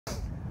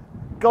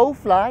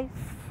Golf life,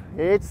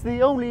 it's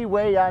the only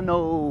way I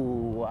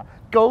know.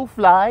 Golf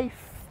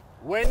life.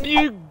 When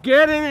you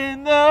get it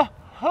in the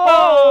hole.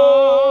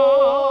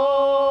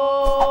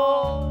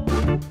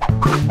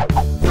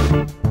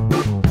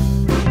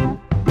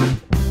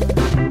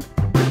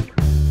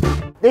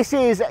 This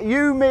is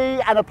you, me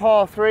and a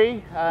par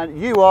 3, and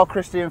you are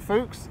Christian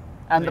Fuchs,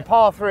 and the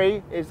par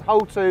 3 is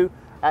hole 2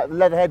 at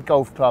Leatherhead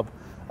Golf Club.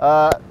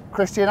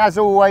 Christian, as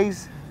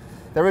always,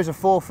 there is a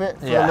forfeit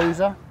for the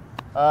loser.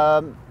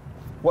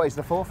 What is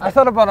the forfeit? I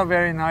thought about a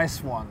very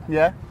nice one.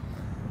 Yeah?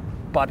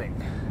 Putting.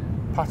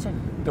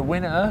 Putting. The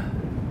winner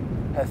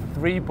has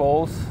 3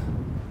 balls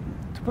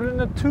to put in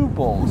the 2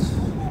 balls.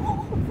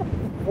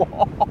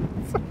 What?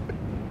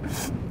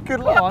 Good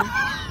luck. Come on.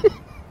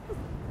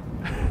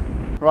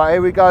 Right,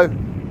 here we go.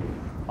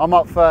 I'm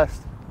up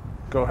first.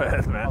 Go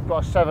ahead, man. I've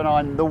got a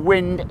 7-iron. The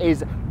wind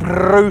is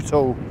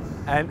brutal.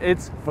 And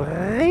it's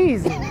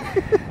freezing.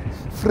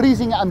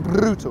 Freezing and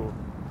brutal.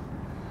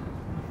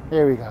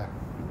 Here we go.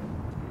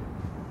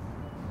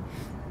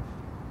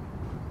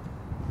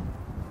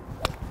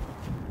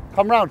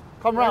 Come round,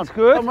 come round. That's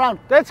good. Come round.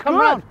 That's come good.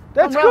 Round.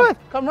 That's come good. Round.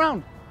 Come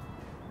round.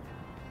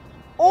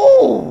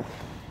 Oh!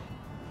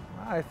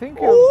 I think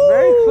you're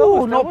very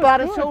close. Not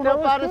bad at all,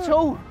 not bad at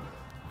all.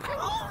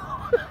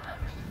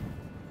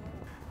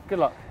 Good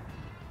luck.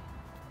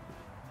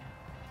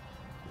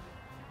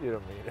 You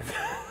don't mean it.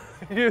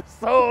 You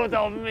so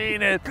don't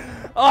mean it.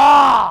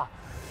 Ah!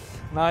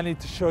 Now I need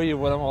to show you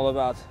what I'm all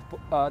about.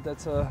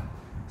 That's a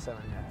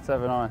 7, yeah.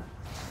 7-iron.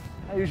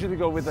 I usually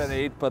go with an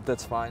 8, but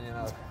that's fine, you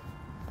know.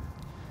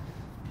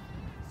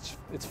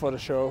 It's for the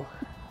show.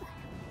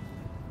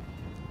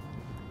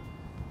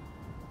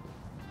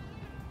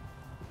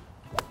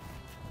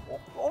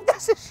 Oh,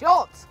 that's a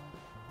shot.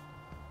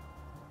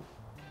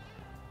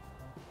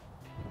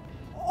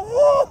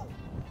 Oh!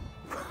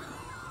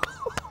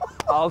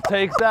 I'll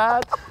take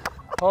that.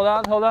 Hold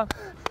on, hold on.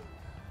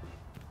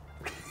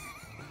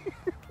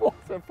 What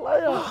a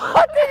player.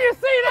 Did you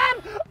see that?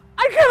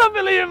 I cannot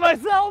believe it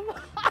myself.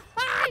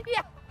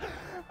 Yeah.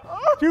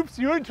 Tubes,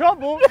 you're in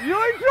trouble.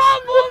 You're in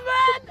trouble,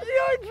 man.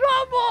 You're in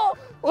trouble.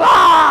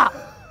 Ah!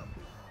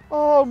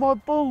 Oh, my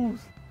balls.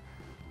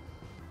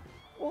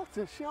 What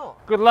a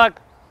shot. Good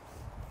luck.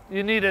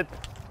 You need it.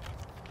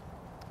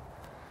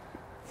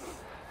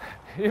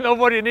 You know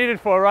what you need it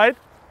for, right?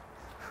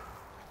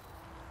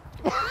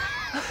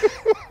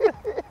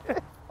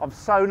 I'm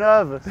so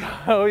nervous.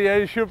 Oh yeah,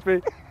 you should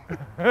be.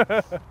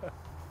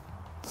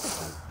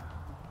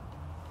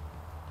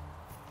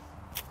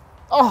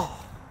 Oh.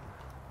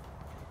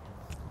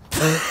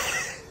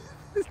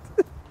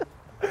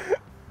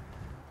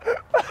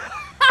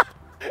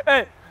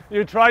 Hey,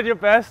 you tried your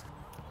best.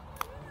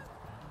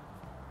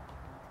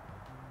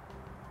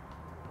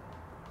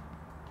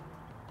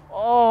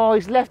 Oh,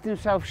 he's left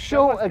himself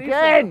short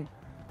again.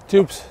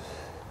 Tubes,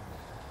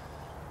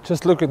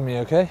 just look at me,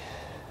 okay?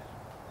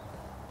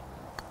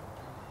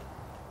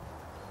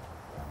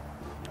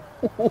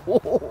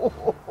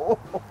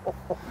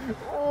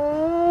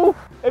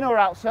 In or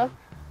out, sir?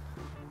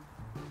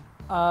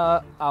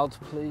 Out,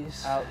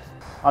 please. Out.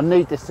 I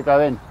need this to go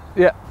in.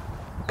 Yeah,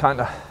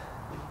 kinda.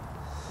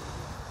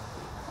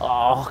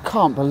 Oh, I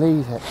can't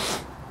believe it.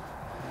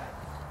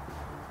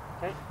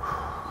 Okay.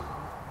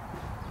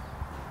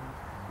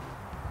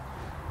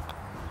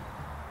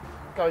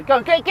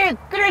 Go, get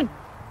in!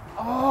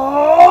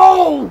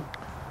 Oh!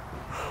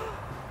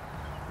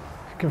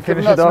 You can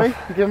finish it that to off. me?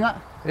 You give him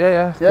that?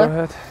 Yeah, go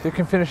ahead. You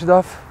can finish it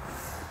off.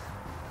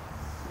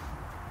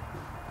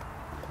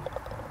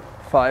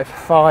 5.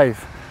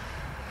 5.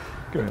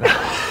 Good.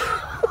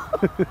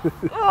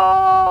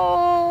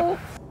 Oh!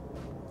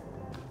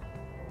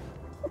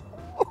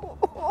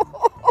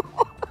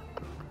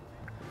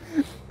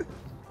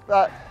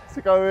 That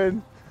to go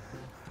in.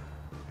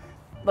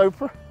 No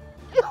problem.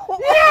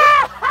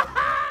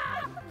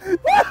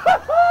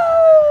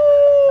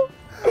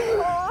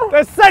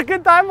 The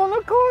second time on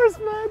the course,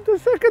 man. The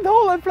second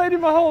hole I played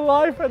in my whole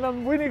life, and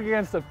I'm winning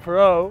against a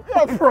pro.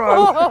 A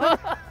pro.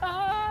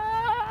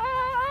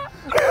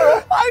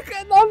 I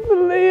cannot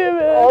believe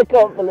it. I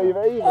can't believe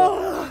it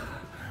either.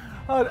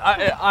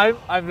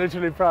 I'm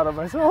literally proud of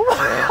myself.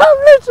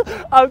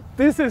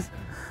 This is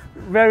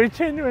very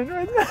genuine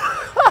right now.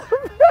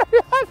 I'm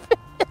very happy.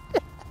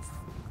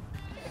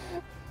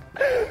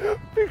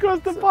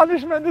 Because the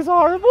punishment is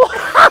horrible.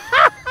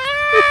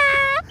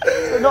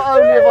 So not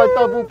only have I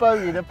double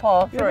bogeyed a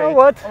par 3, You know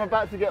what? I'm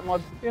about to get my...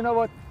 You know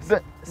what?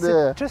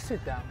 Just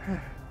sit down.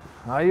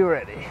 Are you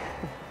ready?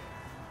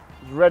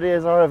 As ready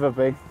as I'll ever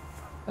be.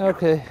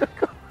 Okay.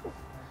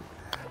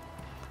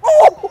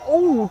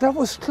 Oh, that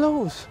was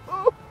close.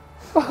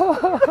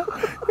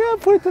 Yeah,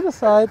 put it to the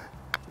side.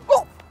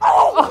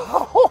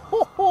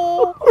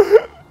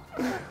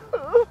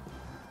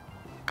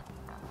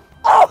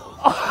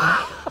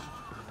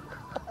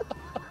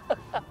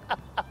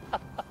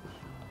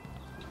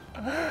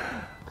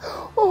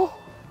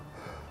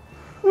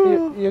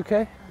 You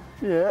okay?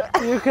 Yeah.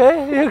 You okay?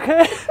 You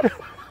okay?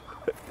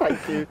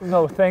 Thank you.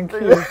 No, thank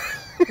you.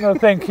 No,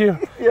 thank you.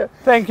 Yeah.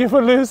 Thank you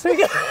for losing.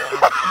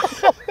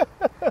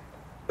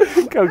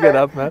 Go get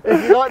up, man.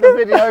 If you like the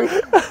video,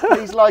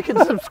 please like and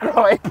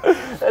subscribe.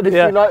 And if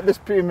you like this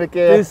Puma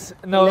gear, this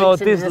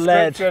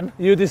lad,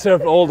 you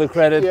deserve all the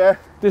credit. Yeah.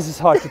 This is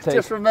hard to take.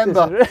 Just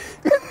remember.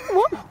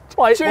 What?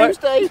 Why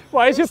Tuesday.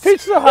 Why is your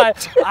pitch so high?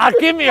 Ah,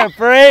 give me a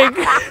break.